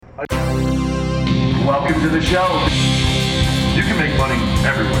Welcome to the show. You can make money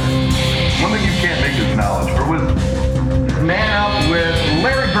everywhere. One thing you can't make is knowledge or wisdom. Man Up with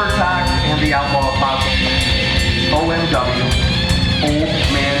Larry Burtok and the Outlaw Apostle. OMW, Old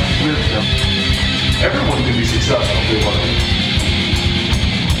Man Wisdom. Everyone can be successful if they want to.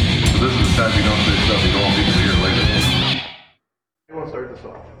 So this is the time you don't say stuff you don't want people to hear later. You want to start this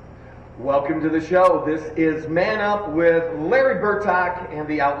off? Welcome to the show. This is Man Up with Larry Burtok and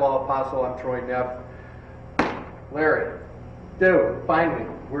the Outlaw Apostle. I'm Troy Neff. Larry, dude, finally,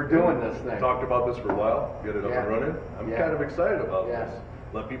 we're doing this thing. Talked about this for a while, get it up and running. I'm kind of excited about this.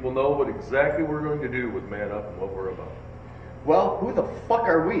 Let people know what exactly we're going to do with Man Up and what we're about. Well, who the fuck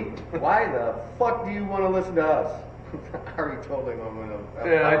are we? Why the fuck do you want to listen to us? I already told him I'm going to...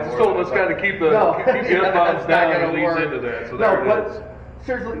 Yeah, I just told him let's kind of keep the headphones down and it leads into that. So there it is.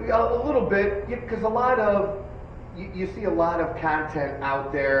 Seriously, a little bit, because a lot of, you see a lot of content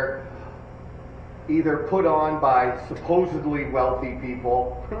out there either put on by supposedly wealthy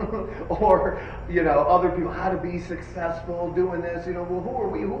people or, other people, how to be successful, doing this, well, who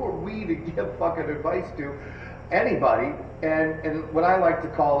are we to give fucking advice to? Anybody, and what I like to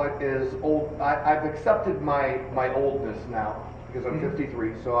call it is old. I've accepted my oldness now because I'm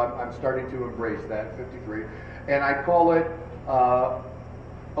 53, so I'm starting to embrace that, 53, and I call it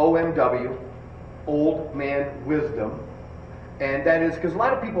OMW, Old Man Wisdom, and that is because a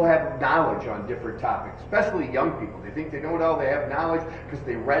lot of people have knowledge on different topics, especially young people. They think they know it all, they have knowledge because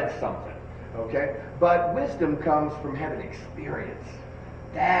they read something, okay? But wisdom comes from having experience.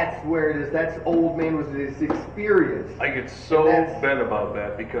 That's where it is. That's old man with his experience. I get so bent about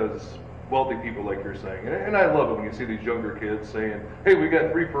that because wealthy people, like you're saying, and I love it when you see these younger kids saying, hey, we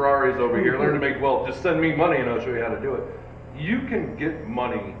got 3 Ferraris over here, learn to make wealth, just send me money and I'll show you how to do it. You can get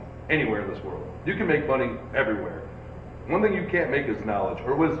money anywhere in this world. You can make money everywhere. One thing you can't make is knowledge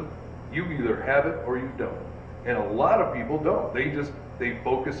or wisdom. You either have it or you don't. And a lot of people don't. They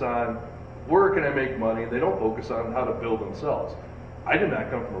focus on where can I make money, and they don't focus on how to build themselves. I did not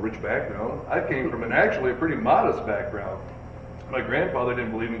come from a rich background. I came from actually a pretty modest background. My grandfather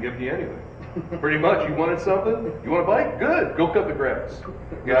didn't believe in giving you anything. Pretty much, you wanted something, you want a bike? Good, go cut the grass.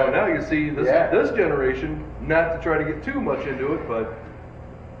 Now you see this generation, not to try to get too much into it, but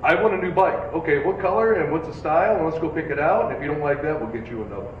I want a new bike. Okay, what color and what's the style? And let's go pick it out. And if you don't like that, we'll get you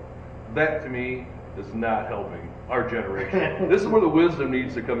another. That to me is not helping our generation. This is where the wisdom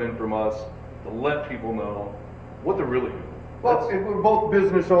needs to come in from us to let people know what they're really doing. Well, we're both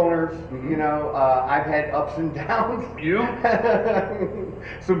business owners, I've had ups and downs. You?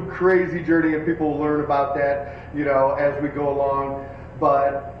 Some crazy journey, and people will learn about that, as we go along.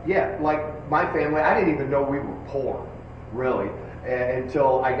 But, yeah, like my family, I didn't even know we were poor, really,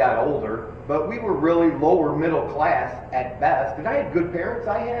 until I got older. But we were really lower middle class at best. And I had good parents.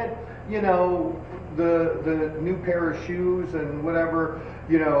 I had, the new pair of shoes and whatever,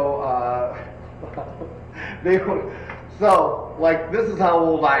 they were... So, this is how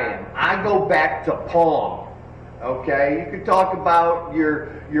old I am. I go back to Pong, okay? You can talk about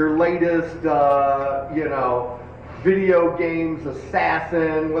your latest, video games,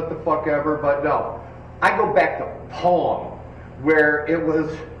 Assassin, what the fuck ever, but no. I go back to Pong, where it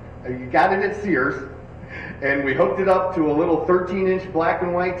was, you got it at Sears, and we hooked it up to a little 13-inch black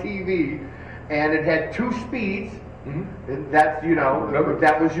and white TV, and it had 2 speeds. Mm-hmm. That's,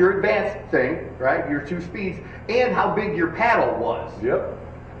 that was your advanced thing, right? Your 2 speeds, and how big your paddle was. Yep.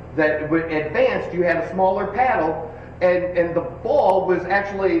 That with advanced, you had a smaller paddle, and the ball was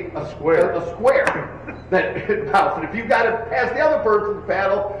actually a square. That it bounced. And if you got it past the other person's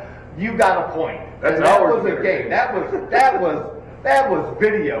paddle, you got a point. That was a game. That was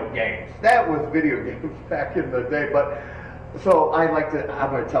video games. That was video games back in the day. But so I'm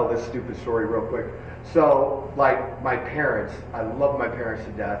going to tell this stupid story real quick. So, my parents, I love my parents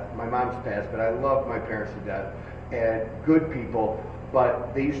to death. My mom's passed, but I love my parents to death. And good people,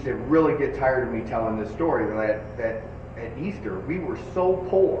 but they used to really get tired of me telling this story that at Easter, we were so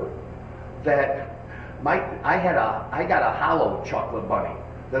poor that I got a hollow chocolate bunny.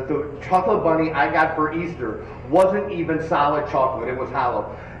 That the chocolate bunny I got for Easter wasn't even solid chocolate, it was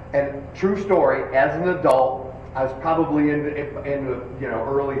hollow. And true story, as an adult, I was probably in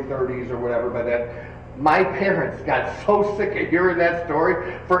early 30s or whatever by then. My parents got so sick of hearing that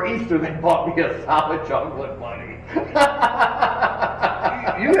story. For Easter, they bought me a solid chocolate bunny.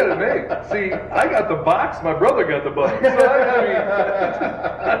 You had it made. See, I got the box. My brother got the bunny. So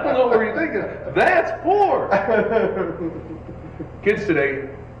I don't know what you're thinking. That's poor. Kids today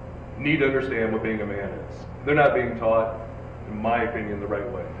need to understand what being a man is. They're not being taught, in my opinion, the right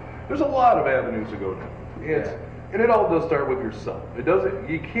way. There's a lot of avenues to go down. And it all does start with yourself. It doesn't.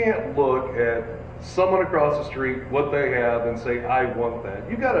 You can't look at someone across the street, what they have, and say, "I want that."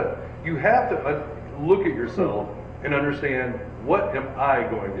 You have to look at yourself and understand, what am I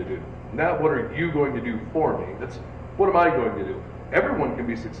going to do? Not what are you going to do for me. It's what am I going to do? Everyone can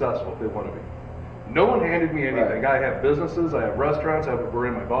be successful if they want to be. No one handed me anything. Right. I have businesses, I have restaurants, we're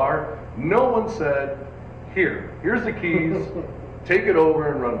in my bar. No one said, here's the keys, take it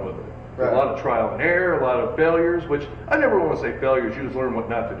over and run with it. Right. A lot of trial and error, a lot of failures, which I never want to say failures, you just learn what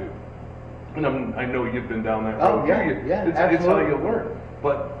not to do. And I know you've been down that road. Oh, yeah, too. yeah, It's how absolutely. you learn.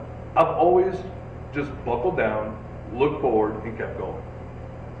 But I've always just buckled down, looked forward, and kept going.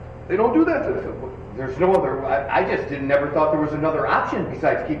 They don't do that today. There's no other. I just never thought there was another option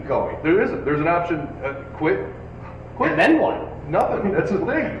besides keep going. There isn't. There's an option, quit. And then what? Nothing. That's the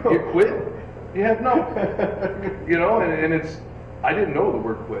thing. You quit, you have nothing. You know, and it's, I didn't know the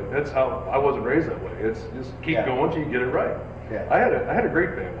word quit. That's how, I wasn't raised that way. It's just keep Yeah. going till you get it right. Yeah. I had a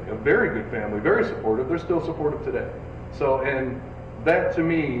great family, a very good family, very supportive. They're still supportive today. So, and that to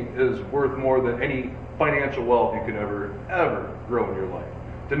me is worth more than any financial wealth you can ever grow in your life.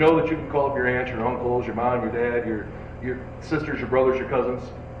 To know that you can call up your aunts, your uncles, your mom, your dad, your sisters, your brothers, your cousins,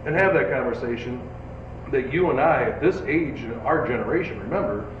 and have that conversation that you and I, at this age in our generation,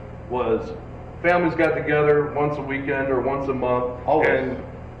 remember, was families got together once a weekend or once a month. Always. And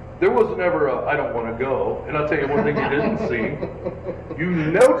there was never a, I don't want to go. And I'll tell you one thing you didn't see.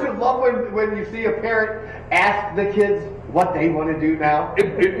 You Don't never, you love when you see a parent ask the kids what they want to do now?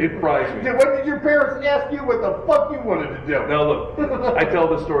 it fries me. What did your parents ask you what the fuck you wanted to do? Now look, I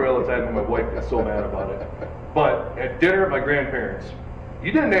tell this story all the time and my wife gets so mad about it. But at dinner at my grandparents,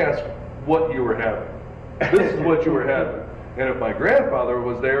 you didn't ask what you were having. This is what you were having. And if my grandfather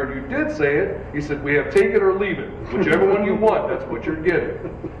was there and you did say it, he said, we have take it or leave it. Whichever one you want, that's what you're getting.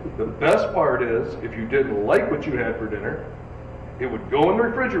 The best part is, if you didn't like what you had for dinner, it would go in the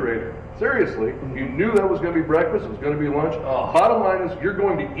refrigerator. Seriously, you knew that was going to be breakfast, it was going to be lunch. Bottom line is, you're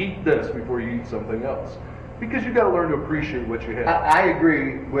going to eat this before you eat something else. Because you got to learn to appreciate what you have. I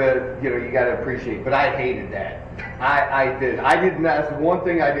agree with, you got to appreciate, but I hated that. I did. That's one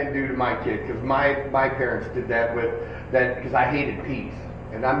thing I didn't do to my kid, because my parents did that because I hated peas.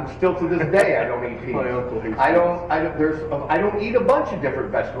 And I'm still to this day, I don't eat peas. My uncle hates I don't eat a bunch of different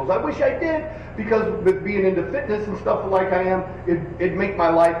vegetables. I wish I did, because with being into fitness and stuff like I am, it'd make my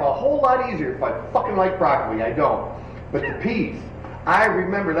life a whole lot easier if I fucking like broccoli. I don't. But the peas, I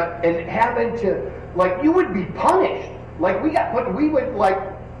remember that, and having to, like, you would be punished. Like, we would, like,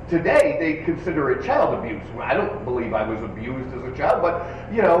 today they consider it child abuse. I don't believe I was abused as a child, but,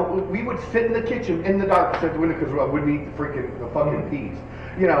 we would sit in the kitchen in the dark outside the window because I wouldn't eat the fucking peas.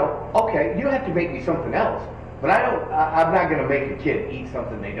 Okay, you don't have to make me something else, but I'm not going to make a kid eat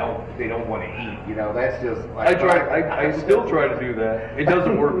something they don't want to eat. That's just. I still try to do that. It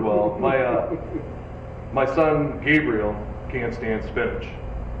doesn't work well. My son Gabriel can't stand spinach,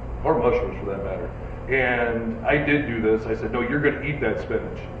 or mushrooms for that matter. And I did do this. I said, no, you're going to eat that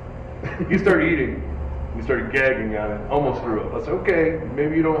spinach. He started eating. He started gagging on it, almost threw up. I said, okay,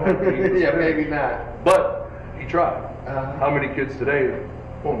 maybe you don't have to eat the Yeah, spinach. maybe not. But he tried. Uh-huh. How many kids today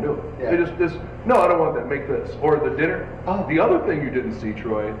won't do it? Yeah. They just, no, I don't want that, make this. Or the dinner. Oh. The other thing you didn't see,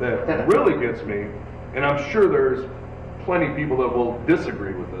 Troy, that really gets me, and I'm sure there's plenty of people that will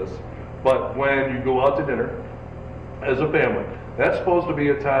disagree with this, but when you go out to dinner as a family, that's supposed to be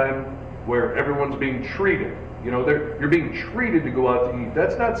a time where everyone's being treated. You're being treated to go out to eat.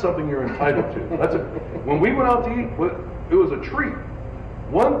 That's not something you're entitled to. When we went out to eat, it was a treat.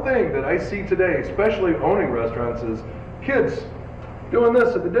 One thing that I see today, especially owning restaurants, is kids doing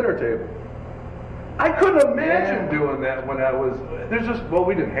this at the dinner table. I couldn't imagine doing that when I was,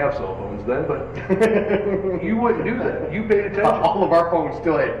 we didn't have cell phones then, but you wouldn't do that. You paid attention. All of our phones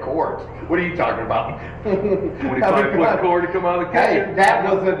still had cords. What are you talking about? 25-foot cord to come out of the kitchen. Hey, that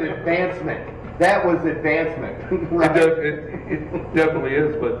was an advancement. That was advancement. Right? It definitely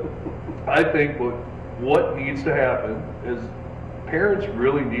is, but I think what needs to happen is parents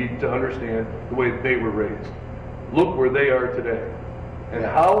really need to understand the way they were raised. Look where they are today. And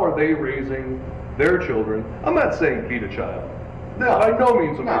how are they raising their children? I'm not saying beat a child. No, by no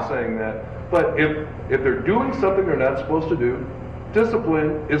means am I saying that. But if they're doing something they're not supposed to do,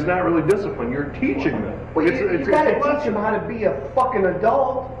 discipline is not really discipline. You're teaching them. Well, you gotta teach them how to be a fucking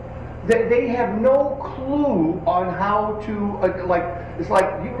adult. They have no clue on how to, it's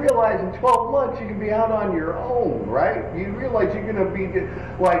like, you realize in 12 months you can be out on your own, right? You realize you're gonna be,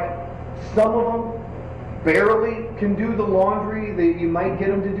 some of them barely can do the laundry. You might get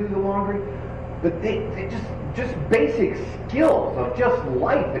them to do the laundry, but they just just basic skills of just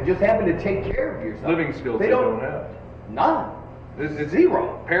life and just having to take care of yourself. Living skills they don't have. None. It's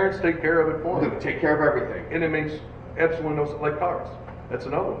zero. Parents take care of it for them. They take care of everything. And it makes absolutely no sense. Like cars. That's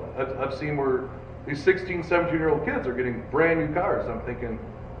another one. I've seen where these 16, 17-year-old kids are getting brand new cars. I'm thinking,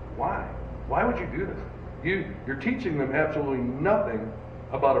 why? Why would you do this? You're teaching them absolutely nothing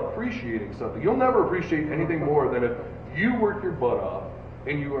about appreciating something. You'll never appreciate anything more than if you work your butt off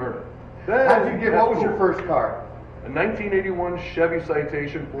and you earn it. How'd you get? What was your first car? A 1981 Chevy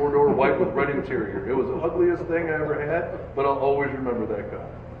Citation 4-door white with red interior. It was the ugliest thing I ever had, but I'll always remember that car.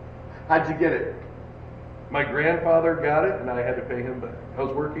 How'd you get it? My grandfather got it, and I had to pay him back. I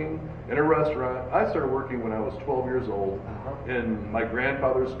was working in a restaurant. I started working when I was 12 years old in my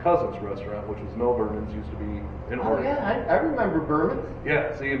grandfather's cousin's restaurant, which was Mel Berman's, used to be in Oregon. Yeah, I remember Berman's.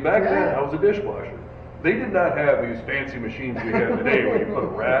 Yeah, see, back then I was a dishwasher. They did not have these fancy machines we have today where you put a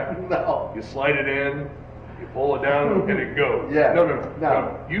rack, you slide it in, you pull it down, and it goes. Yeah.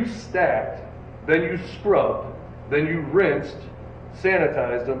 No. You stacked, then you scrubbed, then you rinsed,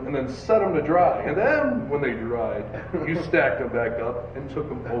 sanitized them, and then set them to dry. And then when they dried, you stacked them back up and took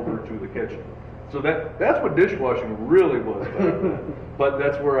them over to the kitchen. So that's what dishwashing really was back then. But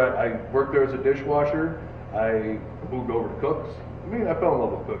that's where I worked there as a dishwasher. I moved over to Cook's. I mean, I fell in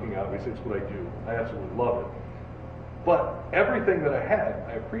love with cooking, obviously. It's what I do. I absolutely love it. But everything that I had,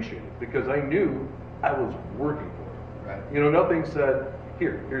 I appreciated because I knew I was working for it. Right. You know, nothing said,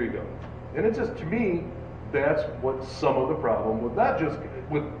 here you go. And it's just, to me, that's what some of the problem with not just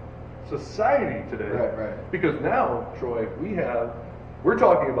with society today. Right. Because now, Troy, we're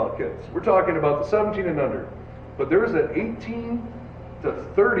talking about kids. We're talking about the 17 and under. But there's an 18 to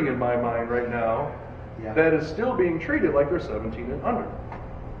 30 in my mind right now that is still being treated like they're 17 and under.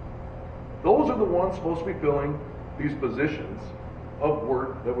 Those are the ones supposed to be filling these positions of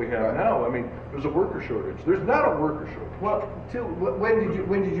work that we have now. I mean, there's a worker shortage. There's not a worker shortage. Well,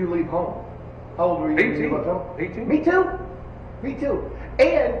 when did you leave home? How old were you 18. when you left home? 18. Me too.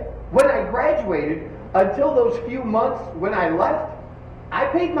 And when I graduated, until those few months when I left, I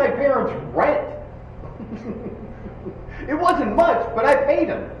paid my parents rent. It wasn't much, but I paid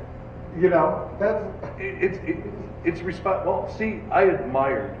them. You know, that's it's well, see, I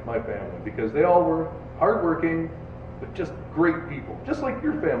admired my family because they all were hardworking, but just great people, just like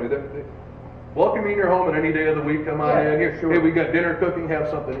your family. They welcome you in your home at any day of the week. Come on in here. Sure. Hey, we got dinner cooking. Have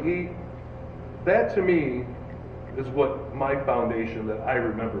something to eat. That to me is what my foundation that I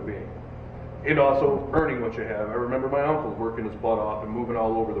remember being. And also earning what you have. I remember my uncle working his butt off and moving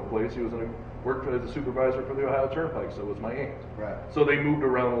all over the place. He worked as a supervisor for the Ohio Turnpike, so was my aunt. Right. So they moved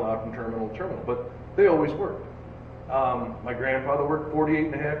around a lot from terminal to terminal, but they always worked. My grandfather worked 48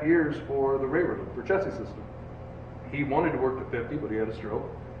 and a half years for the railroad, for Chessie System. He wanted to work to 50, but he had a stroke,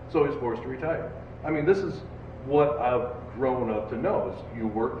 so he was forced to retire. I mean, this is what I've grown up to know, is you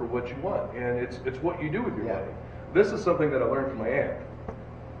work for what you want, and it's what you do with your money. This is something that I learned from my aunt.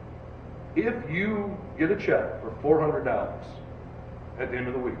 If you get a check for $400 at the end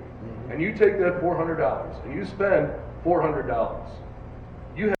of the week, and you take that $400 and you spend $400,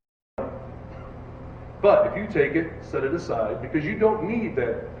 you have money. But if you take it, set it aside, because you don't need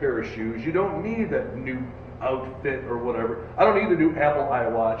that pair of shoes, you don't need that new outfit or whatever. I don't need the new Apple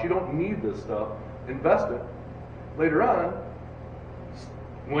iWatch. You don't need this stuff. Invest it. Later on,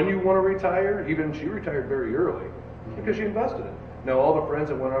 when you want to retire, even she retired very early because she invested it. Now all the friends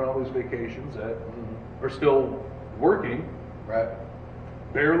that went on all these vacations that are still working,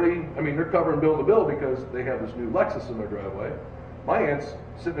 barely, I mean, they're covering bill to bill because they have this new Lexus in their driveway. My aunt's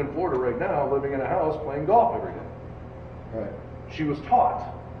sitting in Florida right now, living in a house, playing golf every day. She was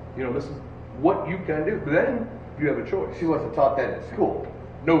taught, you know, this is what you can do. But then you have a choice. She wasn't taught that at school.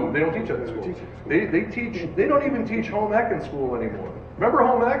 No, they don't teach that in school. They don't even teach home ec in school anymore. Remember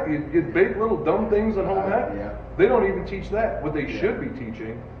home ec? You bake little dumb things in home ec? They don't even teach that. What they should be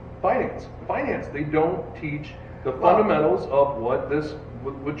teaching, finance. Finance, they don't teach the fundamentals of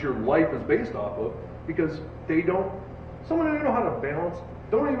what your life is based off of, because someone doesn't know how to balance,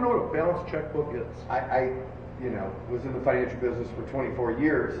 don't even know what a balanced checkbook is. I was in the financial business for 24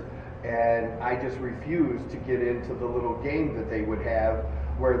 years, and I just refused to get into the little game that they would have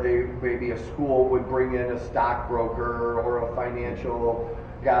where maybe a school would bring in a stockbroker or a financial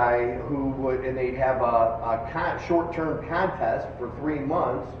guy and they'd have a short-term contest for 3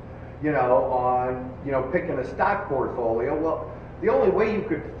 months, on, picking a stock portfolio. Well, the only way you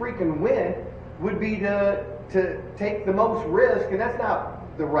could freaking win would be to take the most risk, and that's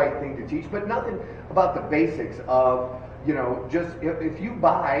not the right thing to teach, but nothing about the basics of, You know, just if you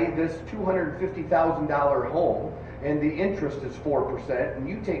buy this $250,000 home and the interest is 4% and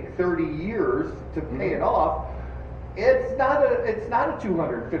you take 30 years to pay it off, it's not a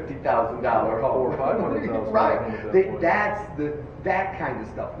 $250,000 home. Or $500,000 right. home at that point. That's that kind of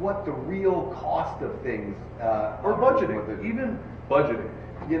stuff. What the real cost of things Or budgeting, even budgeting.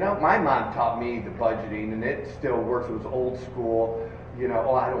 You know, my mom taught me the budgeting, and it still works. It was old school. You know,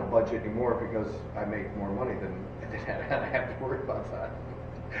 oh, I don't budget anymore because I make more money than I have to worry about that.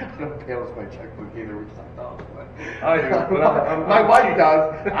 I don't balance my checkbook either, which sucks. I do, but I'm my wife cheap.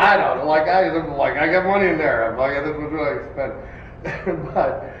 does. I don't. I got money in there. I'm like, this was really expensive.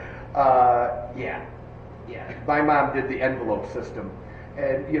 But yeah. My mom did the envelope system,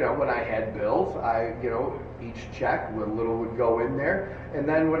 and you know, when I had bills, each check, a little would go in there, and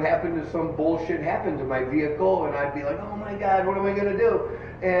then what happened is some bullshit happened to my vehicle, and I'd be like, oh my God, what am I gonna do?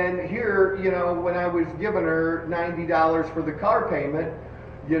 And here, you know, when I was giving her $90 for the car payment,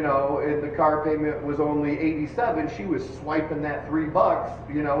 you know, and the car payment was only $87, she was swiping that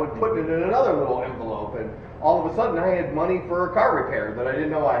 $3, you know, and putting it in another little envelope, and all of a sudden I had money for a car repair that I didn't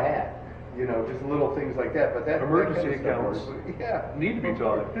know I had. You know, just little things like that. But that Emergency that kind of accounts stuff works. Yeah. need to be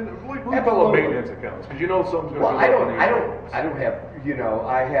taught. We call them Absolutely. maintenance accounts because you know something's going Well, to I go don't have, you know,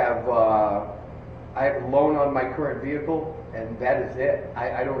 I have a loan on my current vehicle, and that is it.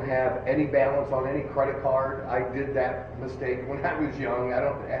 I don't have any balance on any credit card. I did that mistake when I was young. I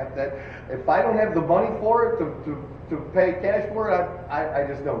don't have that. If I don't have the money for it to pay cash for it, I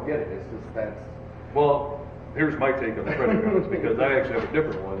just don't get it. It's just that's. Well, here's my take on the credit cards because I actually have a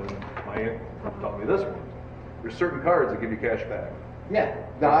different one, and my aunt taught me this one. There's certain cards that give you cash back. Yeah.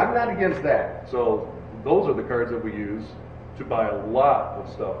 No, I'm not against that. So those are the cards that we use to buy a lot of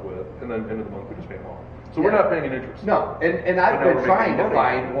stuff with, and then end of the month we just pay them off. So we're Yeah. not paying an interest. No, and But I've now been we're trying making to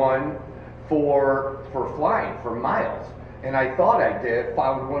money. find one for flying, for miles. And I thought I did,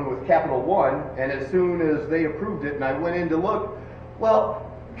 found one with Capital One, and as soon as they approved it and I went in to look, well,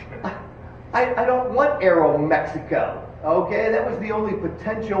 I don't want Aero Mexico. Okay, that was the only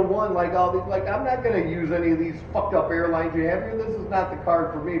potential one. Like I'm not going to use any of these fucked up airlines you have here. This is not the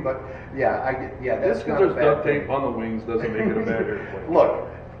card for me. But yeah, that's Just not because a there's bad duct thing. tape on the wings doesn't make it a bad airplane. Look,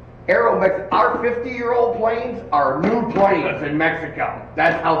 Aeromexico, our 50-year-old planes are new planes in Mexico.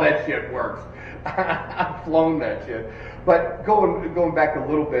 That's how that shit works. I've flown that shit. But going back a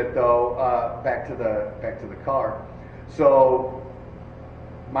little bit though, back to the car. So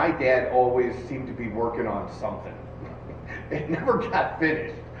my dad always seemed to be working on something. It never got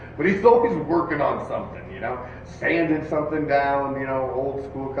finished, but he's always working on something, you know, sanding something down, you know, old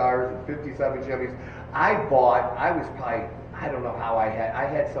school cars and 57 Chevys. I was probably, I don't know how I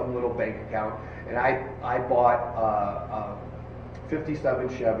had some little bank account, and I bought a 57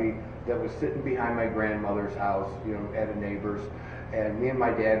 Chevy that was sitting behind my grandmother's house, you know, at a neighbor's, and me and my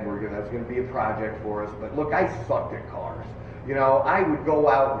dad that was going to be a project for us, but look, I sucked at cars. You know, I would go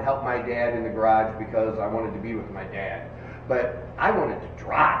out and help my dad in the garage because I wanted to be with my dad. But I wanted to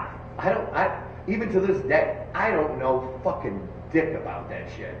drive. Even to this day, I don't know fucking dick about that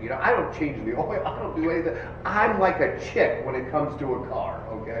shit. You know, I don't change the oil. I don't do anything. I'm like a chick when it comes to a car,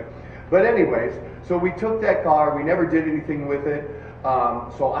 okay? But anyways, so we took that car. We never did anything with it.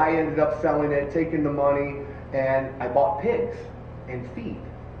 So I ended up selling it, taking the money, and I bought pigs and feed.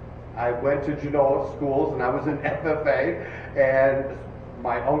 I went to Genoa schools, and I was in FFA, and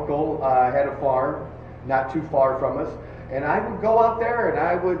my uncle had a farm not too far from us, and I would go out there and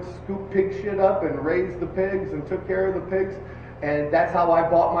I would scoop pig shit up and raise the pigs and took care of the pigs, and that's how I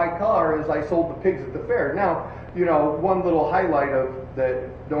bought my car, is I sold the pigs at the fair. Now, you know, one little highlight of that,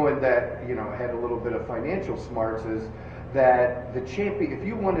 knowing that, you know, I had a little bit of financial smarts, is that if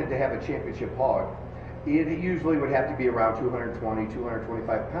you wanted to have a championship hog, it usually would have to be around 220,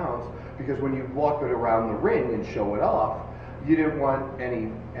 225 pounds, because when you walk it around the ring and show it off, you didn't want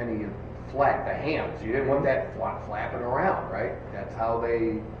any the hams. You didn't want that flapping around, right? That's how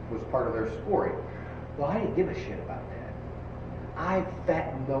was part of their scoring. Well, I didn't give a shit about that. I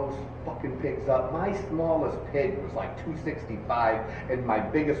fattened those fucking pigs up. My smallest pig was like 265, and my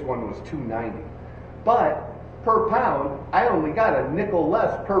biggest one was 290. But per pound, I only got a nickel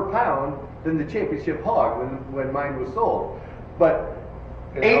less per pound than the championship hog when mine was sold. But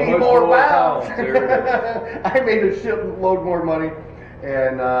And how 80 much more more pounds. pounds? There it I made a shitload more money.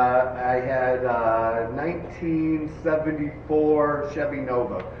 And I had 1974 Chevy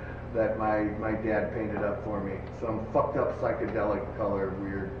Nova that my dad painted up for me. Some fucked up psychedelic color,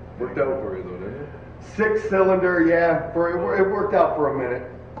 weird. Worked out for you though, didn't it? 6-cylinder, yeah. It worked out for a minute,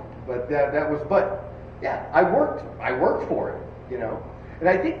 but that was. But yeah, I worked for it, you know. And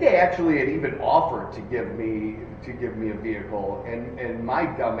I think they actually had even offered to give me a vehicle, and my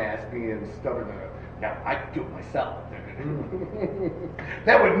dumbass being stubborn, no, I can do it myself.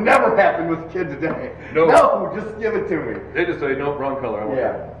 That would never happen with kids today. No, just give it to me. They just say, no, wrong color. I want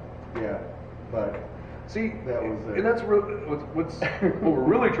that. Yeah, but see, that was it. and that's what we're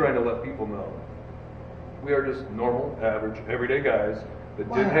really trying to let people know. We are just normal, average, everyday guys that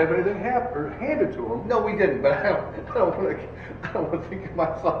didn't have anything handed to them. No, we didn't. But I don't want to think of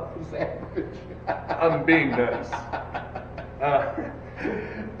myself as average. I'm being nice.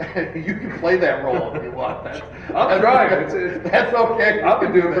 You can play that role if you want. I'm trying. That's okay. I've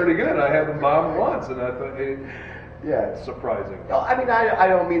been doing pretty good. I haven't bombed once, and I thought, yeah, it's surprising. No, I mean, I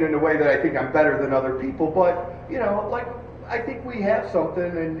don't mean in a way that I think I'm better than other people, but like I think we have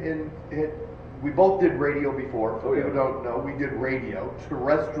something, and we both did radio before. So people don't know we did radio,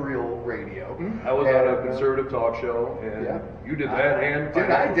 terrestrial radio. I was on a conservative talk show, and you did that, and dude,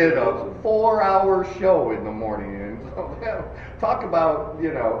 I did a 4-hour show in the morning, and so talk about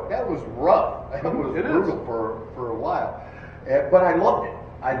that was rough. That was brutal for a while, but I loved it.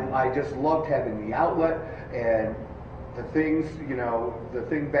 I just loved having the outlet and the things. The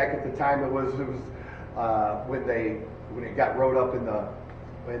thing back at the time it was when it got wrote up in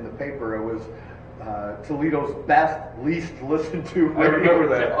the paper, it was Toledo's best, least listened to. I remember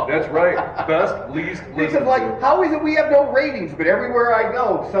that. Show. That's right. Best, least listened Because to. how is it we have no ratings, but everywhere I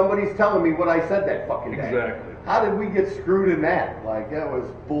go, somebody's telling me what I said that fucking day. Exactly. How did we get screwed in that? That was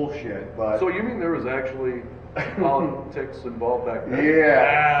bullshit. But So you mean there was actually politics involved back then?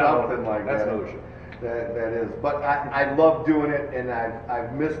 yeah, something like that's that. That's no shit. That is. But I love doing it, and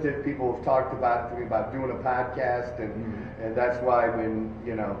I've missed it. People have talked to me about doing a podcast, and that's why when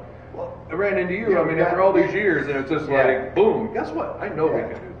Well, I ran into you. I mean, after all these years, and it's just like, boom. Guess what? I know we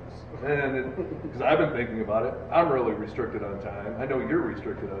can do this, and because I've been thinking about it. I'm really restricted on time. I know you're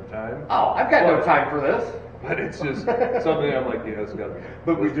restricted on time. Oh, I've got no time for this. But it's just something I'm like, yeah, it's got to be.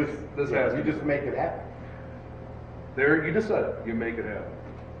 But this has to just make it happen. There, you just said it. You make it happen.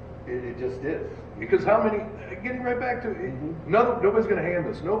 It just is. Because how many? Getting right back to it, nobody's going to hand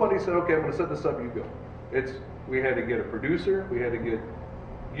this. Nobody said, okay, I'm going to set this up. You go. We had to get a producer. We had to get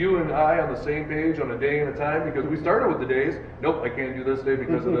you and I on the same page on a day and a time, because we started with the days. Nope, I can't do this day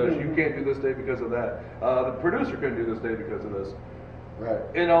because of this. You can't do this day because of that. The producer couldn't do this day because of this. Right.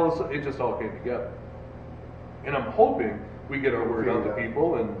 And all of a sudden, it just all came together. And I'm hoping we get our word out to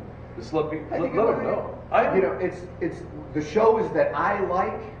people and just let them know. It's the shows that I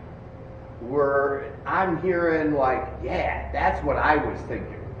like where I'm hearing that's what I was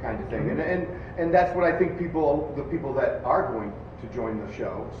thinking, kind of thing, and that's what I think the people that are going to join the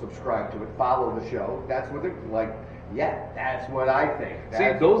show, subscribe to it, follow the show. That's what they're like. Yeah, that's what I think.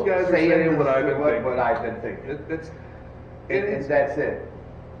 See, those guys are saying what I've been thinking. What I've been thinking. And that's it.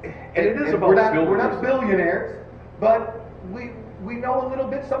 And it is about we're not billionaires, but we know a little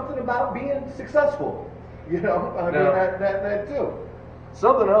bit something about being successful. That too.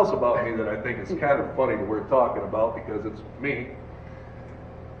 Something else about me that I think is kind of funny that we're talking about, because it's me.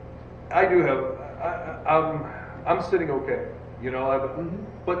 I do have. I'm sitting okay.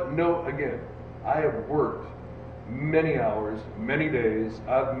 But no, again, I have worked many hours, many days.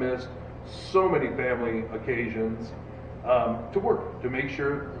 I've missed so many family occasions to work, to make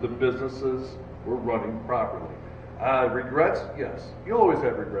sure the businesses were running properly. Regrets, yes. You'll always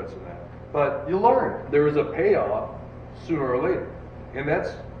have regrets in that. But you learn. There is a payoff sooner or later. And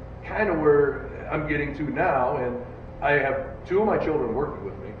that's kind of where I'm getting to now. And I have 2 of my children working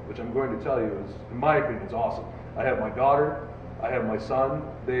with me, which I'm going to tell you is, in my opinion, is awesome. I have my daughter, I have my son.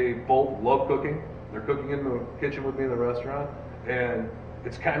 They both love cooking. They're cooking in the kitchen with me in the restaurant. And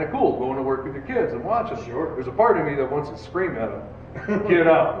it's kind of cool going to work with your kids and watching. Sure. There's a part of me that wants to scream at them, get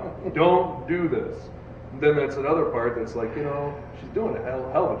out, don't do this. And then that's another part that's like, she's doing a hell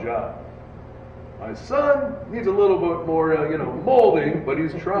of a job. My son needs a little bit more, molding, but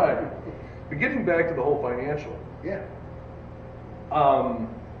he's trying. But getting back to the whole financial. Yeah.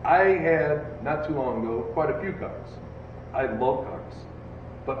 I had, not too long ago, quite a few cars. I love cars.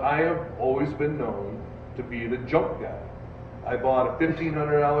 But I have always been known to be the junk guy. I bought a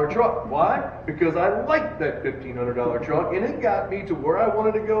 $1,500 truck. Why? Because I liked that $1,500 truck, and it got me to where I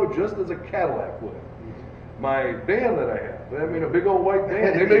wanted to go just as a Cadillac would. My van that I have, a big old white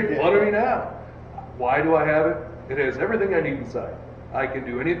van, they make fun of me now. Why do I have it? It has everything I need inside. I can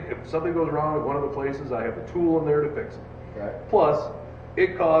do if something goes wrong at one of the places, I have a tool in there to fix it. Right. Plus,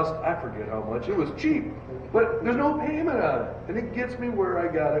 it cost, I forget how much, it was cheap, but there's no payment on it, and it gets me where I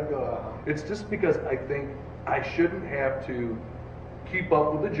gotta go. It's just because I think I shouldn't have to keep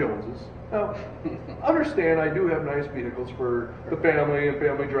up with the Joneses. Now, understand I do have nice vehicles for the family and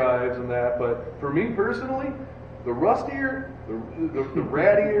family drives and that, but for me personally, the rustier, the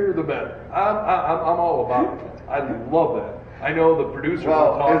rattier, the better. I'm all about it. I love that. I know the producer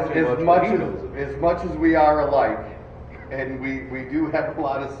Well, won't talk too as much, much but he knows it. as much as we are alike, and we do have a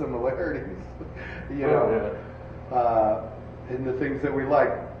lot of similarities, you know, in the things that we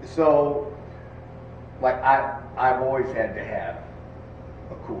like. So, like I've always had to have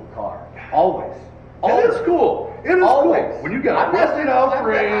a cool car. Always. It is cool. It is Always. cool. When you got I'm not- rusted out I'm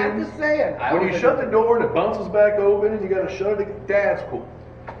frames, just saying. when you shut the door and it bounces back open and you got to shut it again, that's cool.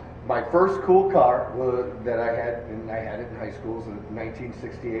 My first cool car that I had, and I had it in high school, was a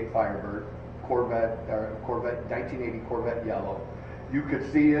 1968 Firebird Corvette, 1980 Corvette yellow. You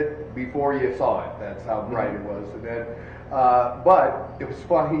could see it before you saw it. That's how bright it was. And then, but it was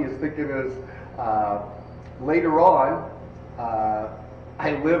funny. Is thinking is later on,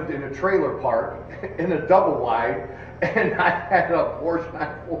 I lived in a trailer park in a double wide, and I had a Porsche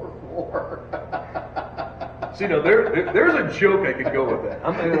 944. See, now there's a joke I could go with that.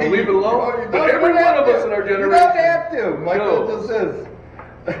 I'm going to leave it alone. But You every don't one of have us to. in our You generation don't have to. My knows. goodness is.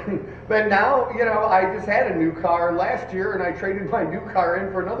 But now, you know, I just had a new car last year, and I traded my new car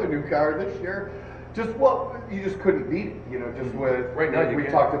in for another new car this year. Just you just couldn't beat it, you know. Just with Right now you we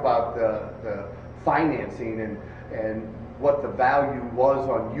can't. talked about the financing and what the value was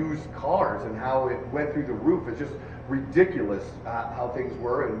on used cars and how it went through the roof. It's just ridiculous how things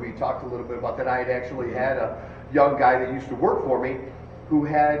were, and we talked a little bit about that. I had actually had a young guy that used to work for me who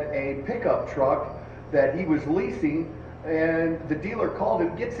had a pickup truck that he was leasing, and the dealer called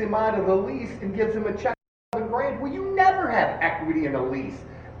him, gets him out of the lease, and gives him a check for $7,000. Well, you never have equity in a lease.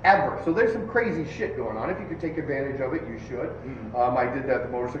 Ever. So there's some crazy shit going on. If you could take advantage of it, you should. I did that at the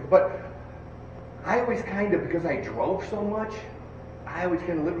motorcycle. But I always kind of, because I drove so much, I always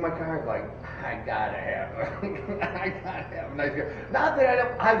kind of lived in my car like, I gotta have a nice car. Not that I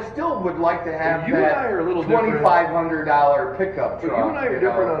don't, I still would like to have You and that I are a little different. $2,500 pickup But truck. you and I are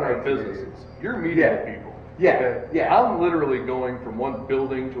different on our right? businesses. You're meeting Yeah. people. Yeah, Okay? yeah. I'm literally going from one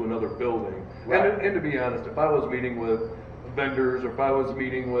building to another building. Right. And to be honest, if I was meeting with vendors, or if I was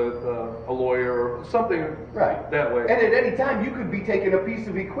meeting with a lawyer or something Right. that way. And at any time, you could be taking a piece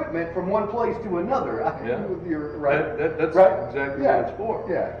of equipment from one place to another. Yeah. You're right. That's Right? exactly Yeah. what it's for.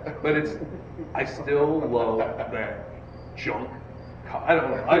 Yeah. But I still love that junk. I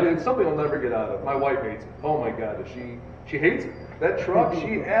don't know. It's something I'll never get out of. My wife hates it. Oh my God, she hates it. That truck,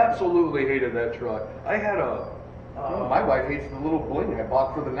 she absolutely hated that truck. I had a. Oh, my wife hates the little bling I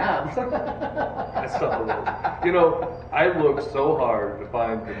bought for the knobs. That's not the little. You know, I looked so hard to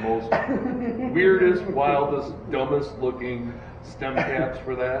find the most weirdest, wildest, dumbest looking stem caps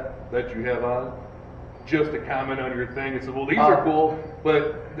for that you have on. Just to comment on your thing and said, well, these are cool,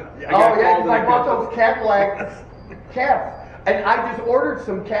 but I got Oh yeah, called 'cause I and bought got those Cadillac caps, and I just ordered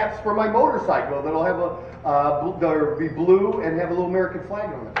some caps for my motorcycle that'll have they'll be blue and have a little American flag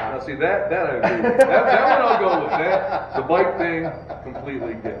on the Now top. see that I agree with. That one I'll go with. That the bike thing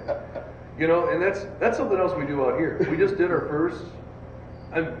completely get. You know, and that's something else we do out here. We just did our first,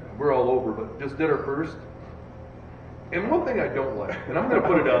 and we're all over, but just did our first. And one thing I don't like, and I'm going to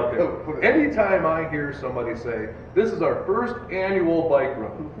put it out Put it- there, anytime I hear somebody say, this is our first annual bike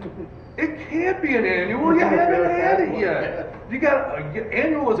run, it can't be an annual, you haven't had it yet. You got,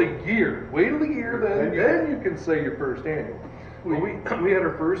 annual is a year, wait till a year, then you can say your first annual. Well, we had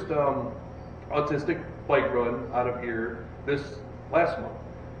our first autistic bike run out of here this last month.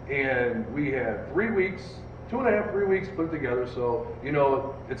 And we had 3 weeks, 2.5, 3 weeks put together, so, you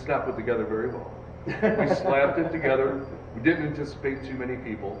know, it's not put together very well. We slapped it together. We didn't anticipate too many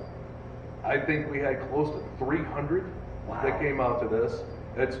people. I think we had close to 300 that came out to this.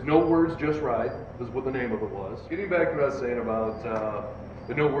 It's No Words, Just Ride, is what the name of it was. Getting back to what I was saying about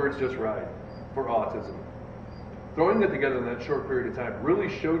the No Words, Just Ride for autism. Throwing it together in that short period of time really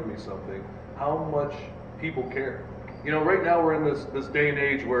showed me something, how much people care. You know, right now we're in this day and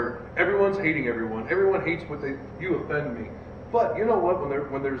age where everyone's hating everyone. Everyone hates you offend me. But you know what?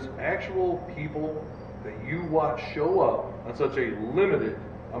 When there's actual people that you watch show up on such a limited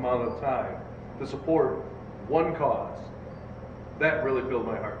amount of time to support one cause, that really filled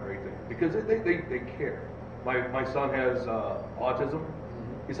my heart right there because they care. My son has autism.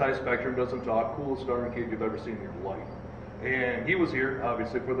 He's high spectrum, doesn't talk, coolest darn kid you've ever seen in your life. And he was here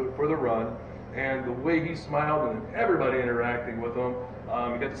obviously for the run. And the way he smiled and everybody interacting with him,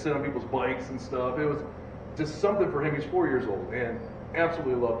 he got to sit on people's bikes and stuff. It was just something for him. He's 4 years old and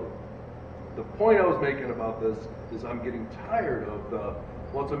absolutely loved it. The point I was making about this is I'm getting tired of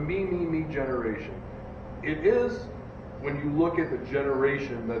it's a me generation. It is when you look at the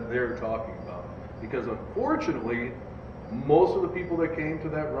generation that they're talking about. Because unfortunately, most of the people that came to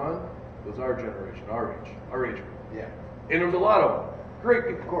that run was our generation, our age group. Yeah. And there was a lot of them. Great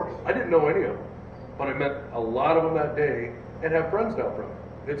people. Of course. I didn't know any of them, but I met a lot of them that day and have friends now from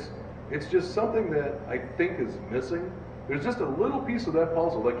it. It's just something that I think is missing. There's just a little piece of that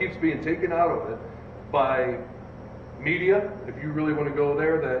puzzle that keeps being taken out of it by media, if you really want to go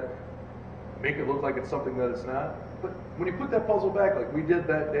there, that make it look like it's something that it's not. But when you put that puzzle back like we did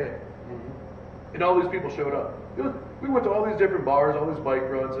that day, and all these people showed up. We went to all these different bars, all these bike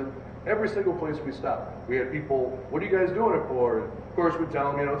runs, and every single place we stopped, we had people, what are you guys doing it for? And of course, we'd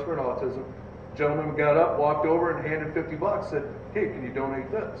tell them, it's for an autism. Gentleman got up, walked over, and handed $50, said, hey, can you donate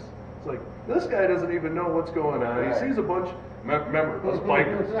this? It's like, this guy doesn't even know what's going on. Right. He sees a bunch, remember, us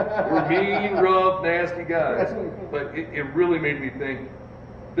bikers, we're mean, rough, nasty guys. But it really made me think,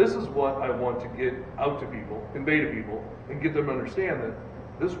 this is what I want to get out to people, convey to people, and get them to understand that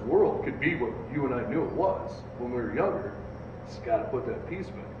this world could be what you and I knew it was when we were younger. It's got to put that piece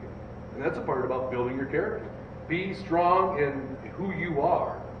back in. And that's a part about building your character. Be strong in who you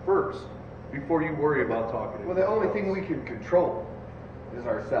are first before you worry about talking to Well, the only else. thing we can control is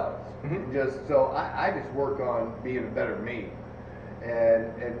ourselves. I just work on being a better me.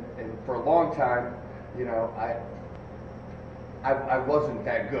 And for a long time, I wasn't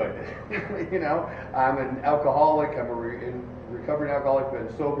that good. I'm an alcoholic. I'm a recovering alcoholic.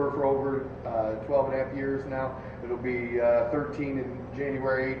 Been sober for over 12 and a half years now. It'll be 13 in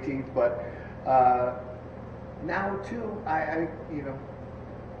January 18th. But now too, I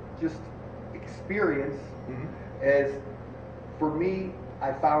just experience as for me,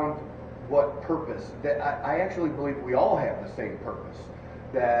 I found what purpose that I actually believe we all have the same purpose.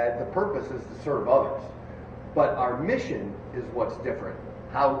 That the purpose is to serve others. But our mission is what's different.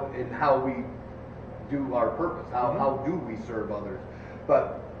 How we do our purpose. How do we serve others?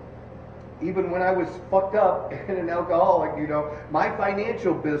 But even when I was fucked up and an alcoholic, my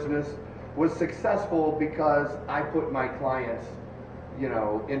financial business was successful because I put my clients,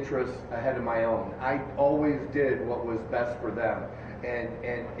 interests ahead of my own. I always did what was best for them.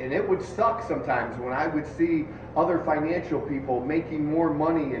 And it would suck sometimes when I would see other financial people making more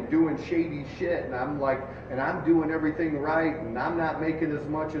money and doing shady shit, and I'm like, and I'm doing everything right, and I'm not making as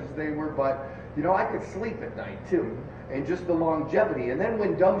much as they were, but I could sleep at night too, and just the longevity. And then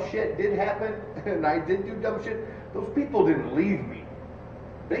when dumb shit did happen, and I did do dumb shit, those people didn't leave me.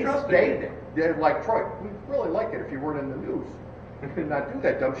 They stayed there. They're like, Troy, we'd really like it if you weren't in the news. And not do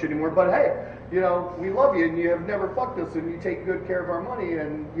that dumb shit anymore, but hey, we love you and you have never fucked us and you take good care of our money,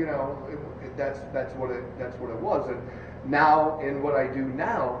 and that's what it was. And now in what I do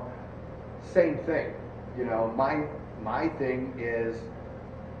now, same thing. My thing is,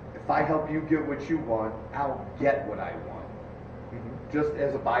 if I help you get what you want, I'll get what I want. Just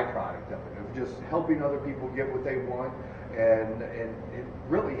as a byproduct of it, of just helping other people get what they want, and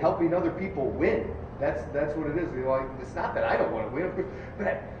really helping other people win. That's what it is. It's not that I don't want to win,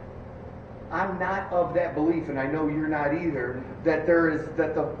 but I'm not of that belief, and I know you're not either, that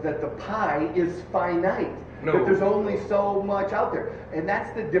that the pie is finite. No. That there's only so much out there, and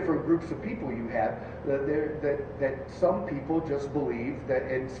that's the different groups of people you have. That some people just believe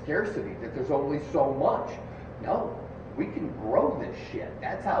that in scarcity, that there's only so much. No. We can grow this shit.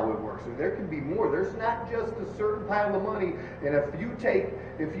 That's how it works. So there can be more. There's not just a certain pile of money, and if you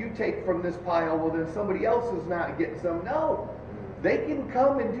take from this pile, well then somebody else is not getting some. No. They can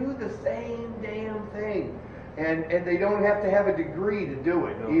come and do the same damn thing. And they don't have to have a degree to do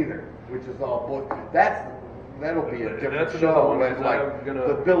it either, which is all bullshit. That'll be a different That's show. another one. Like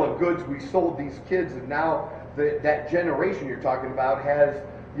the bill of goods we sold these kids, and now that generation you're talking about has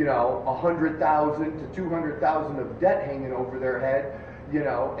 100,000 to 200,000 of debt hanging over their head,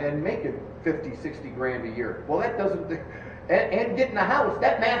 and making 50, 60 grand a year. Well, that doesn't, and getting a house,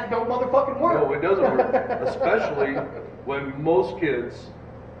 that math don't motherfucking work. No, it doesn't work. Especially when most kids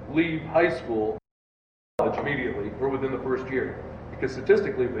leave high school, college immediately, or within the first year. Because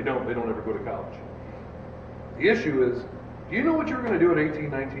statistically, if they don't ever go to college. The issue is, do you know what you're going to do at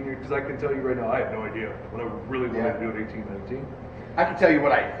 18, 19 years? Because I can tell you right now, I have no idea what I really wanted to do at 18, 19. I can tell you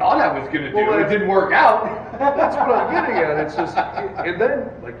what I thought I was going to do, but it didn't work out. That's what I'm getting at. It's just, and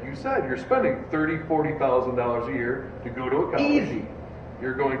then, like you said, you're spending $30,000, $40,000 a year to go to a college. Easy.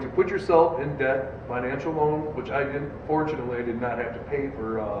 You're going to put yourself in debt, financial loan, which fortunately, I did not have to pay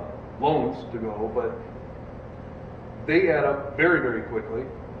for loans to go, but they add up very, very quickly.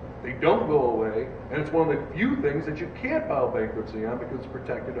 They don't go away, and it's one of the few things that you can't file bankruptcy on because it's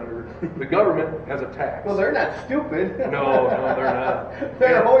protected under the government as a tax. Well, they're not stupid. No, they're not.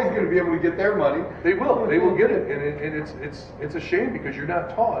 They're always going to be able to get their money. They will get it, and it's a shame because you're not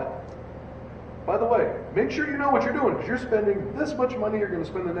taught. By the way, make sure you know what you're doing because you're spending this much money you're going to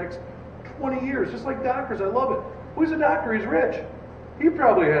spend the next 20 years, just like doctors. I love it. Who's a doctor? He's rich. He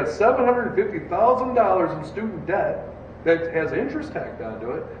probably has $750,000 in student debt that has interest tacked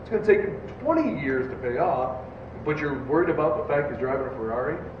onto it. It's going to take him 20 years to pay off, but you're worried about the fact he's driving a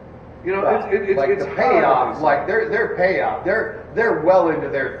Ferrari? You know, it's like it's the payoff, hard. like their payoff, they're well into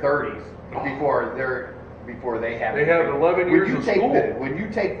their 30s before they have. They have 11 years of school. When you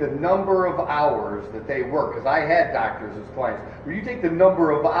take the number of hours that they work, because I had doctors as clients, when you take the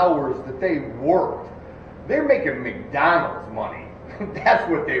number of hours that they worked, they're making McDonald's money. That's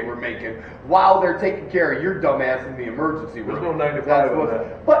what they were making while they're taking care of your dumbass in the emergency room. There's no 9 to 5 on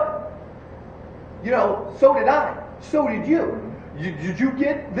that. But, you know, so did I. So did you. Did you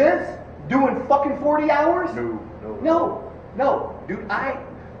get this? Doing fucking 40 hours? No. Dude, I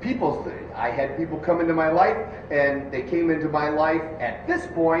had people come into my life, and they came into my life at this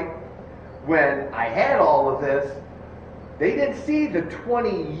point when I had all of this. They didn't see the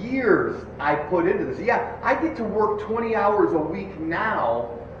 20 years I put into this. Yeah, I get to work 20 hours a week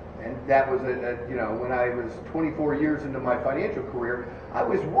now, and that was when I was 24 years into my financial career, I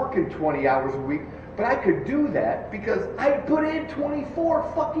was working 20 hours a week, but I could do that because I put in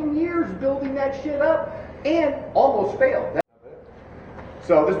 24 fucking years building that shit up and almost failed.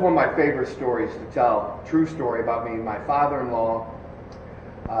 So this is one of my favorite stories to tell, true story about me. My father-in-law,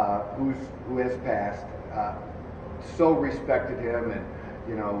 who has passed, so respected him, and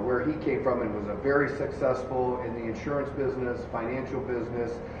you know where he came from, and was a very successful in the insurance business, financial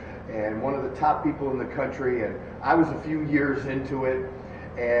business, and one of the top people in the country. And I was a few years into it,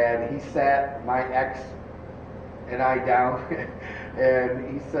 and he sat my ex and I down,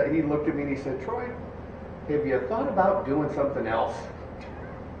 and he looked at me and he said, "Troy, have you thought about doing something else?"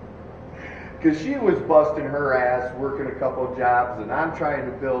 Because she was busting her ass, working a couple of jobs, and I'm trying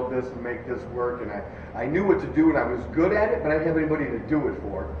to build this and make this work, and I knew what to do, and I was good at it, but I didn't have anybody to do it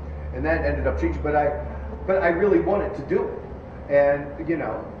for. And that ended up changing, but I really wanted to do it. And, you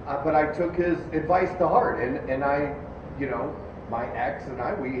know, but I took his advice to heart, and I, you know, my ex and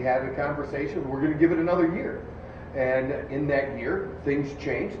I, we had a conversation, we're going to give it another year. And in that year, things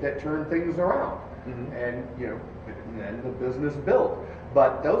changed that turned things around. Mm-hmm. And, you know, and then the business built.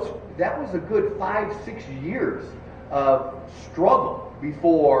 But that was a good 5-6 years of struggle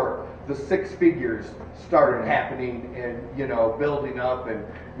before the 6 figures started happening and, you know, building up and,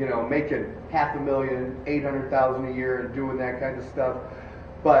 you know, making $500,000, $800,000 a year and doing that kind of stuff.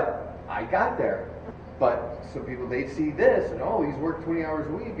 But I got there. But some people, they see this and, oh, he's worked 20 hours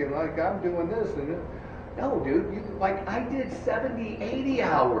a week and like I'm doing this and no, dude, I did 70, 80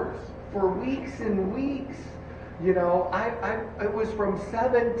 hours for weeks and weeks. You know, it was from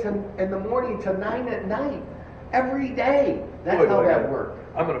 7 in the morning to 9 at night, every day. That's how that worked.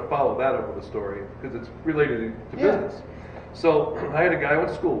 I'm going to follow that up with a story because it's related to business. So I had a guy I went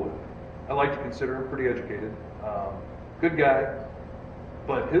to school with. I like to consider him pretty educated, good guy,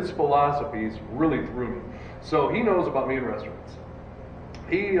 but his philosophies really threw me. So he knows about me in restaurants.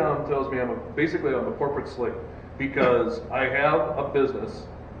 He tells me I'm a corporate slave because I have a business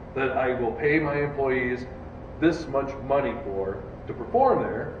that I will pay my employees this much money to perform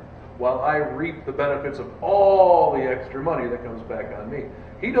there, while I reap the benefits of all the extra money that comes back on me.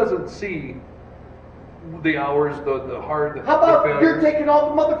 He doesn't see the hours, the hard. How about you're taking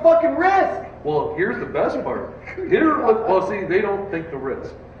all the motherfucking risk? Well, here's the best part. See, they don't think the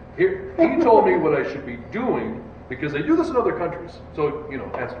risk. Here, he told me what I should be doing because they do this in other countries. So you know,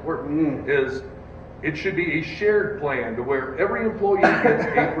 it has to work. Is it should be a shared plan to where every employee gets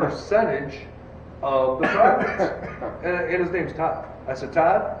a percentage of the profits. And his name's Todd. I said,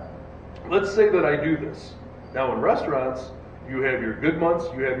 Todd, let's say that I do this. Now in restaurants, you have your good months,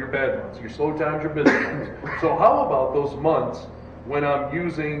 you have your bad months, your slow times, your busy months. So how about those months when I'm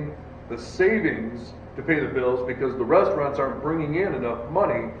using the savings to pay the bills because the restaurants aren't bringing in enough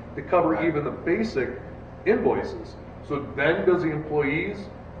money to cover even the basic invoices? So then does the employees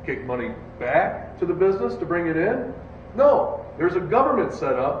kick money back to the business to bring it in? No, there's a government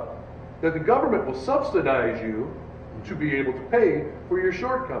set up that the government will subsidize you to be able to pay for your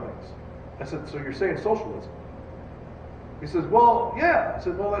shortcomings. I said, so you're saying socialism? He says, well, yeah. I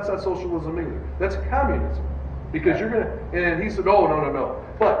said, well, that's not socialism either. That's communism. Because you're going to, and he said, oh, no.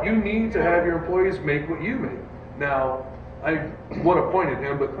 But you need to have your employees make what you make. Now, I want to point at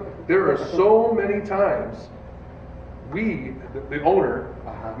him, but there are so many times the owner,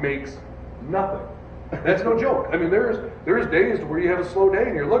 Uh-huh. makes nothing. That's no joke. I mean, there's days where you have a slow day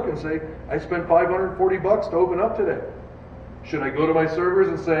and you're looking and say, I spent $540 to open up today. Should I go to my servers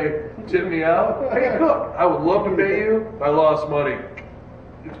and say, tip me out? Hey, cook, I would love to pay you. I lost money.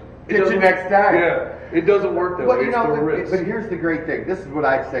 Get you doesn't- next time. Yeah, it doesn't work that Well, way. you It's know, still risk. but here's the great thing. This is what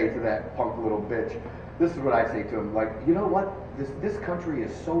I say to that punk little bitch. This is what I say to him. Like, you know what? This country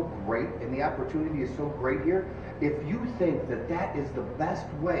is so great, and the opportunity is so great here. If you think that that is the best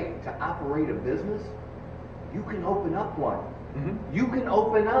way to operate a business, you can open up one. Mhm. You can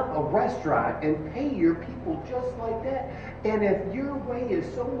open up a restaurant and pay your people just like that. And if your way is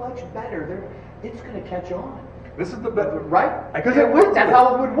so much better, it's going to catch on. This is the best. Right? I Because can't it wait would. That's for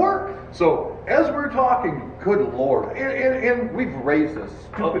how it would work. So, as we're talking, Good Lord. and We've raised a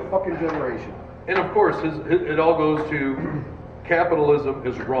stupid fucking generation. And of course, it all goes to capitalism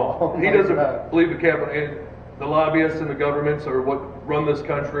is wrong. Oh He my doesn't God. believe the capital. And the lobbyists and the governments are what run this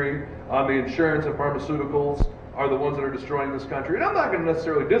country. The insurance and pharmaceuticals are the ones that are destroying this country. And I'm not going to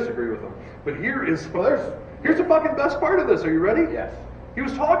necessarily disagree with them. But here's the fucking best part of this. Are you ready? Yes. He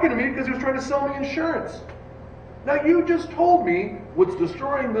was talking to me because he was trying to sell me insurance. Now you just told me what's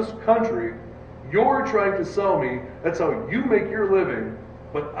destroying this country. You're trying to sell me. That's how you make your living.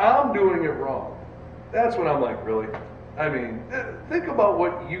 But I'm doing it wrong. That's when I'm like, really? I mean, think about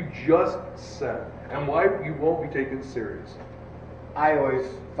what you just said and why you won't be taken serious. I always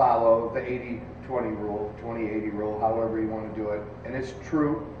follow the 80-20 rule, 20-80 rule, however you want to do it. And it's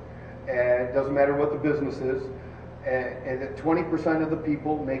true. And it doesn't matter what the business is. And that 20% of the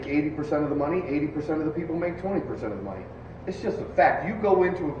people make 80% of the money, 80% of the people make 20% of the money. It's just a fact. You go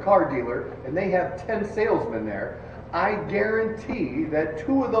into a car dealer and they have 10 salesmen there. I guarantee that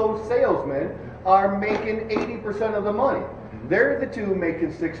 2 of those salesmen are making 80% of the money. They're the 2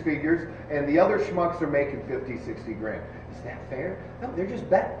 making 6 figures, and the other schmucks are making 50, 60 grand. Is that fair? No, they're just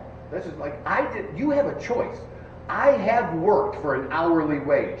betting. That's just like, you have a choice. I have worked for an hourly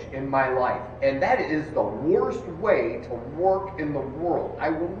wage in my life, and that is the worst way to work in the world. I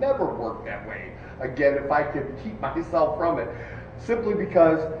will never work that way again if I could keep myself from it, simply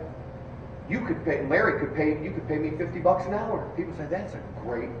because Larry could pay me $50 an hour. People say, that's a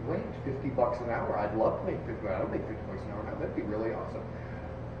great wage, $50 an hour. I'd love to make 50. I don't make $50 an hour now. That'd be really awesome.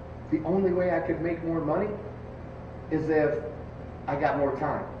 The only way I could make more money is if I got more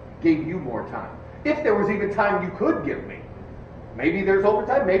time, gave you more time. If there was even time you could give me. Maybe there's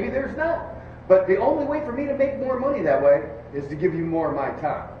overtime, maybe there's not. But the only way for me to make more money that way is to give you more of my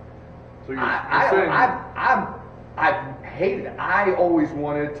time. So you're saying... I've hated it. I always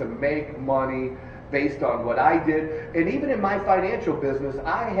wanted to make money based on what I did. And even in my financial business,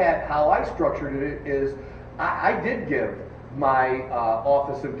 how I structured it is I did give my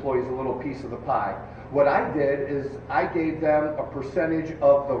office employees a little piece of the pie. What I did is I gave them a percentage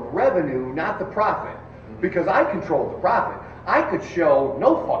of the revenue, not the profit, because I controlled the profit. I could show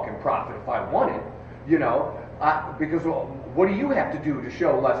no fucking profit if I wanted, you know, because what do you have to do to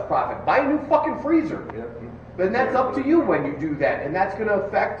show less profit? Buy a new fucking freezer. Yeah. Then that's up to you when you do that, and that's going to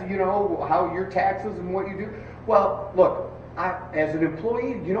affect, you know, how your taxes and what you do. Well, look, as an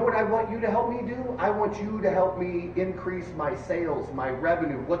employee, you know what I want you to help me do? I want you to help me increase my sales, my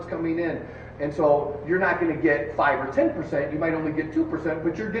revenue, what's coming in. And so you're not going to get 5 or 10%, you might only get 2%,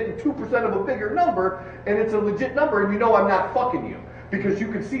 but you're getting 2% of a bigger number, and it's a legit number, and you know I'm not fucking you. Because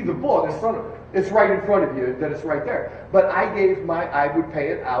you can see the books. In front of you. It's right in front of you, that it's right there. But I would pay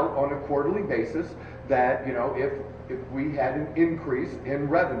it out on a quarterly basis that, you know, if we had an increase in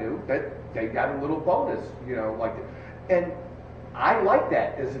revenue, that they got a little bonus, you know, like that. And I like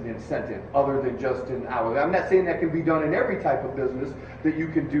that as an incentive other than just an hourly. I'm not saying that can be done in every type of business that you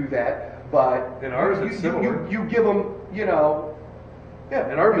can do that, but In ours, it's similar. you give them, you know,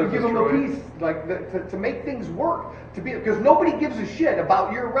 Yeah, in our you business, give them a Troy, piece like to make things work, because nobody gives a shit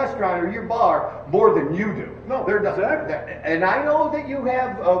about your restaurant or your bar more than you do. No, They're exactly. And I know that you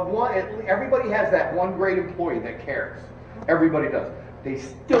have everybody has that one great employee that cares. Everybody does. They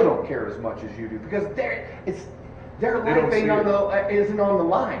still don't care as much as you do because their They don't life see isn't on the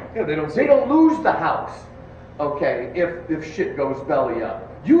line. Yeah, they don't see They it. don't lose the house. Okay, if shit goes belly up,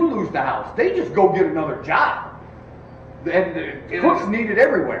 you lose the house. They just go get another job. And cooks needed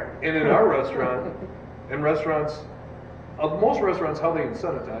everywhere. And in our restaurant, most restaurants, how they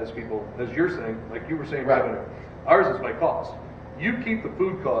incentivize people, as you're saying, like you were saying, Right. revenue. Ours is by cost. You keep the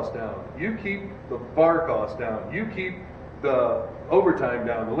food costs down. You keep the bar costs down. You keep the overtime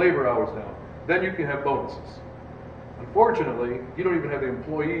down, the labor hours down. Then you can have bonuses. Unfortunately, you don't even have the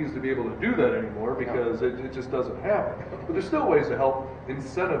employees to be able to do that anymore because it just doesn't happen. But there's still ways to help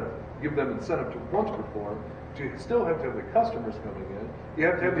give them incentive to want to perform, you still have to have the customers coming in. You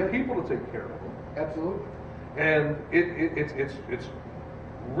have to have the people to take care of them. Absolutely. And it's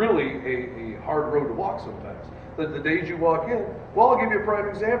really a hard road to walk sometimes. The days you walk in, well, I'll give you a prime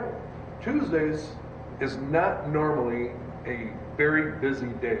example. Tuesdays is not normally a very busy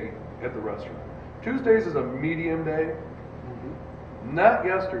day at the restaurant. Tuesdays is a medium day. Not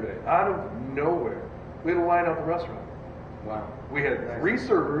yesterday, out of nowhere, we had a line out the restaurant. Wow. We had 3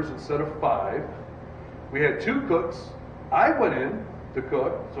 servers instead of 5. We had 2 cooks. I went in to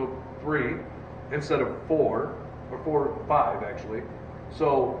cook, so 3 instead of 4, or 5 actually.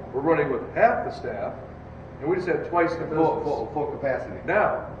 So we're running with half the staff, and we just had twice the business. Full capacity.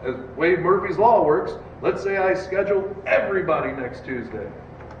 Now, as Wade Murphy's Law works, let's say I schedule everybody next Tuesday.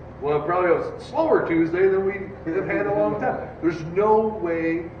 Well, probably a slower Tuesday than we have had in a long time. There's no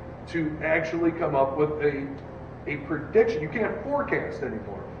way to actually come up with a prediction. You can't forecast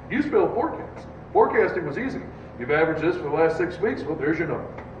anymore. You used to be able to forecast. Forecasting was easy. You've averaged this for the last 6 weeks, well, there's your number.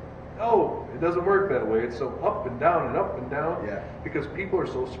 No, it doesn't work that way. It's so up and down and up and down because people are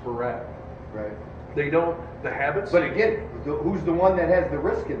so sporadic. Right. They don't, the habits. But again, who's the one that has the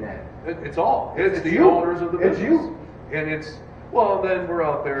risk in that? It's all. It's the you. owners of the business. It's you. And it's, well, then we're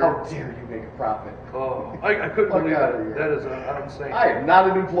out there. How dare you make a profit? Oh, I couldn't believe outta that. here. That is insane. I am not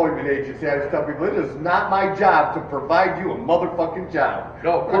an employment agency. I just tell people it is not my job to provide you a motherfucking job.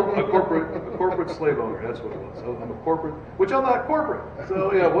 No, a corporate slave owner. That's what it was. So I'm a corporate, which I'm not corporate.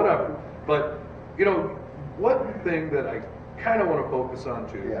 So yeah, whatever. But you know, one thing that I kind of want to focus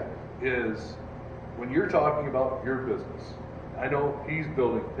on too is when you're talking about your business. I know he's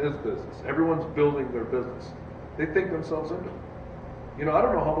building his business. Everyone's building their business. They think themselves into it. You know, I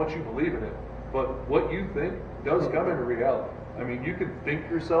don't know how much you believe in it, but what you think does come into reality. I mean, you can think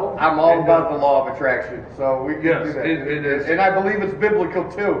yourself. I'm all about the law of attraction, so we can do that. It is. And I believe it's biblical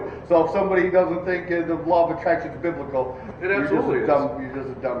too. So if somebody doesn't think the law of attraction is biblical, It absolutely you're just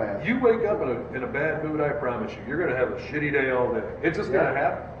a dumbass. You wake up in a bad mood, I promise you, you're going to have a shitty day all day. It's just going to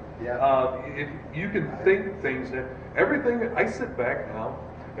happen. Yeah. If you can think things that everything. I sit back now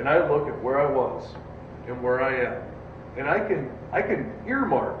and I look at where I was and where I am, and I can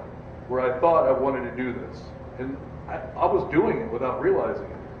earmark where I thought I wanted to do this, and I was doing it without realizing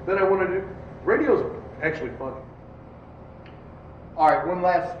it. Then I wanted to. Radio's actually fun. All right, one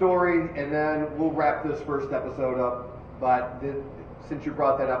last story, and then we'll wrap this first episode up. But since you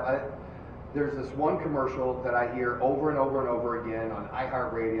brought that up, there's this one commercial that I hear over and over and over again on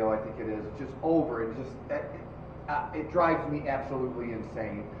iHeartRadio, I think it is, just over, and it drives me absolutely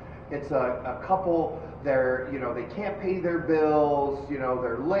insane. It's a couple, they can't pay their bills,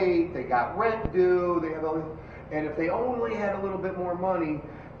 they're late, they got rent due, they have all this, and if they only had a little bit more money,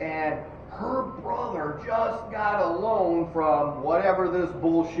 and her brother just got a loan from whatever this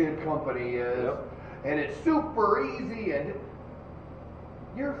bullshit company is, and it's super easy, and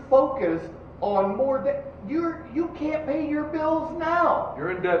you're focused on more debt. You can't pay your bills now.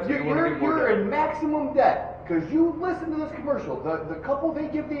 You're in debt. So you're in maximum debt because you listen to this commercial. The couple they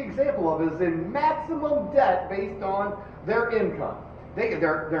give the example of is in maximum debt based on their income.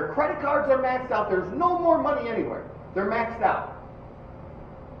 Their credit cards are maxed out. There's no more money anywhere. They're maxed out.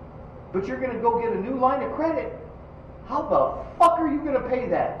 But you're going to go get a new line of credit. How the fuck are you going to pay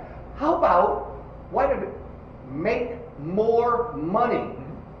that? How about make more money?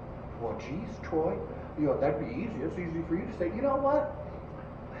 Well, geez, Troy, that'd be easy. It's easy for you to say. You know what?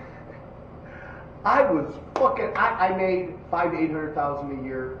 I made $500,000 to $800,000 a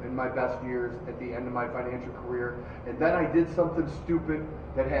year in my best years at the end of my financial career, and then I did something stupid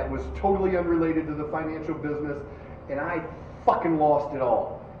that was totally unrelated to the financial business, and I fucking lost it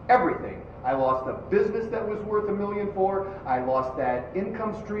all. Everything. I lost a business that was worth $1.4 million. I lost that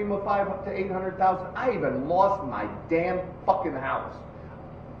income stream of $500,000 to $800,000. I even lost my damn fucking house.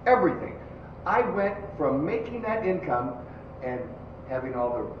 Everything. I went from making that income and having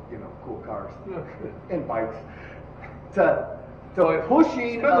all the cool cars and bikes to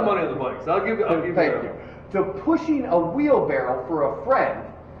pushing. Spend the money on the bikes. I'll give you. Thank you. To pushing a wheelbarrow for a friend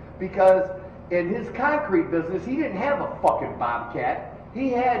because in his concrete business he didn't have a fucking Bobcat. He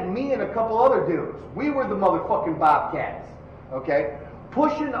had me and a couple other dudes. We were the motherfucking Bobcats. Okay?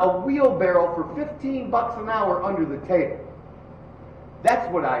 Pushing a wheelbarrow for $15 an hour under the table. That's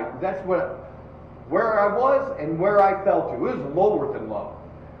where I was and where I fell to. It was lower than low.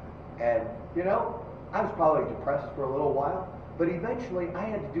 And, I was probably depressed for a little while, but eventually I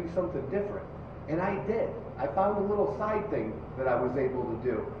had to do something different. And I did. I found a little side thing that I was able to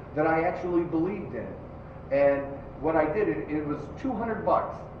do, that I actually believed in. And what I did, it was $200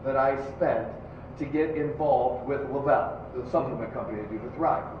 that I spent to get involved with Lavelle, the supplement company I do to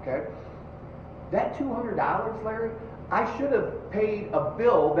Thrive, okay? That $200, Larry, I should have paid a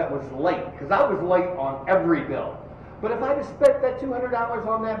bill that was late, because I was late on every bill. But if I'd have spent that $200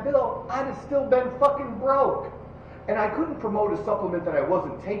 on that bill, I'd have still been fucking broke. And I couldn't promote a supplement that I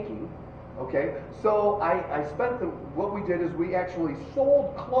wasn't taking, okay? So I spent what we did is we actually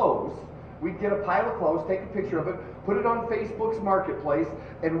sold clothes. We'd get a pile of clothes, take a picture of it, put it on Facebook's marketplace,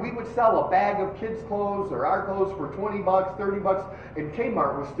 and we would sell a bag of kids' clothes or our clothes for $20, $30, and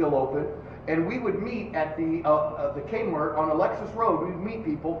Kmart was still open. And we would meet at the Kmart on Alexis Road. We'd meet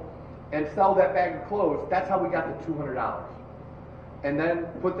people and sell that bag of clothes. That's how we got the $200. And then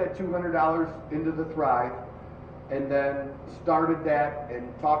put that $200 into the Thrive, and then started that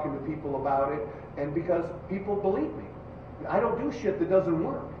and talking to people about it. And because people believe me, I don't do shit that doesn't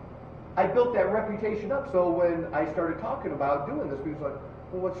work. I built that reputation up. So when I started talking about doing this, people were like,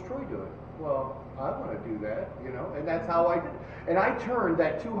 well, what's Troy doing? Well, I want to do that, you know, and that's how I did. And I turned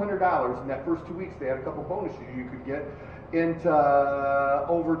that $200 in that first 2 weeks. They had a couple bonuses you could get into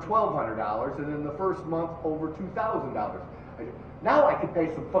over $1,200, and in the first month over $2,000. Now I can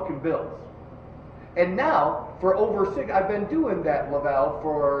pay some fucking bills. And now for I've been doing that, Lavelle,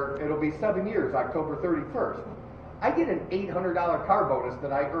 for it'll be 7 years, October 31st. I get an $800 car bonus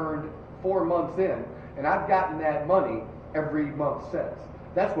that I earned 4 months in, and I've gotten that money every month since.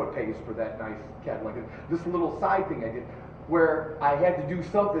 That's what pays for that nice Cadillac. This little side thing I did, where I had to do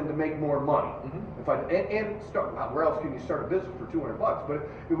something to make more money. If and start, where else can you start a business for $200? But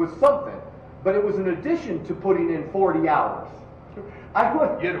it was something. But it was in addition to putting in 40 hours. You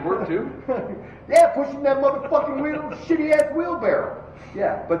had to work too? Yeah, pushing that motherfucking shitty ass wheelbarrow.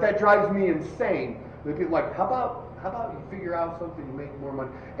 Yeah, but that drives me insane. They'd be like, how about you figure out something to make more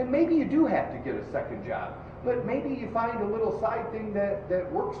money? And maybe you do have to get a second job. But maybe you find a little side thing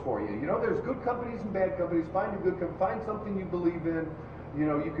that works for you. You know, there's good companies and bad companies. Find a good company. Find something you believe in. You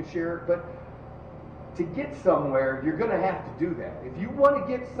know, you could share it. But to get somewhere, you're going to have to do that. If you want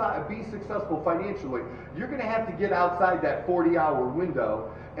to be successful financially, you're going to have to get outside that 40-hour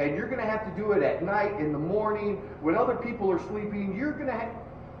window. And you're going to have to do it at night, in the morning, when other people are sleeping.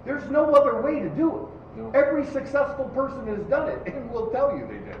 There's no other way to do it. No. Every successful person has done it and will tell you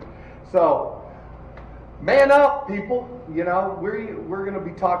they did. So, man up, people. You know, we're going to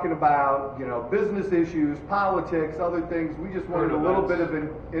be talking about, you know, business issues, politics, other things. We just wanted a little bit of an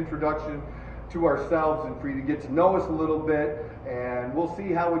introduction to ourselves and for you to get to know us a little bit, and we'll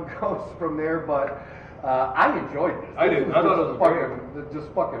see how it goes from there. But I enjoyed this. I did. I thought it was just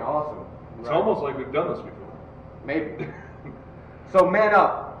fucking awesome. It's almost like we've done this before. Maybe. So man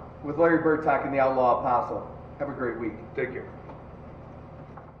up with Larry Burtok and the Outlaw Apostle. Have a great week. Take care.